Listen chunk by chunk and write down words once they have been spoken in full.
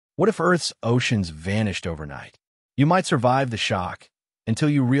What if Earth's oceans vanished overnight? You might survive the shock until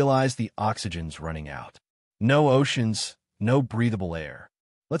you realize the oxygen's running out. No oceans, no breathable air.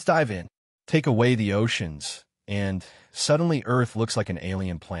 Let's dive in. Take away the oceans, and suddenly Earth looks like an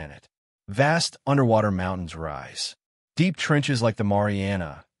alien planet. Vast underwater mountains rise. Deep trenches like the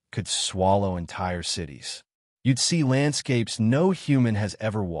Mariana could swallow entire cities. You'd see landscapes no human has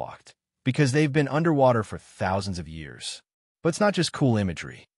ever walked because they've been underwater for thousands of years. But it's not just cool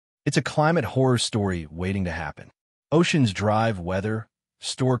imagery. It's a climate horror story waiting to happen. Oceans drive weather,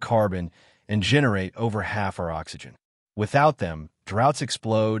 store carbon, and generate over half our oxygen. Without them, droughts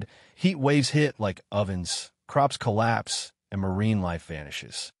explode, heat waves hit like ovens, crops collapse, and marine life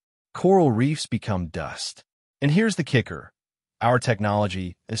vanishes. Coral reefs become dust. And here's the kicker. Our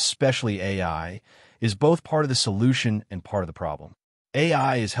technology, especially AI, is both part of the solution and part of the problem.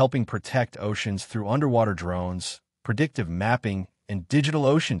 AI is helping protect oceans through underwater drones, predictive mapping, and digital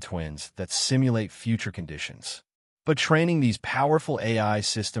ocean twins that simulate future conditions. But training these powerful AI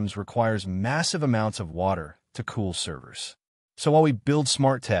systems requires massive amounts of water to cool servers. So while we build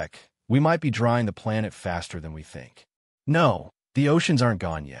smart tech, we might be drying the planet faster than we think. No, the oceans aren't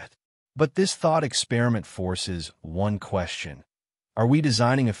gone yet. But this thought experiment forces one question. Are we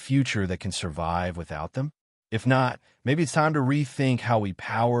designing a future that can survive without them? If not, maybe it's time to rethink how we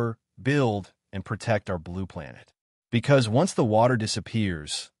power, build, and protect our blue planet. Because once the water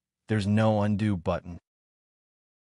disappears, there's no undo button.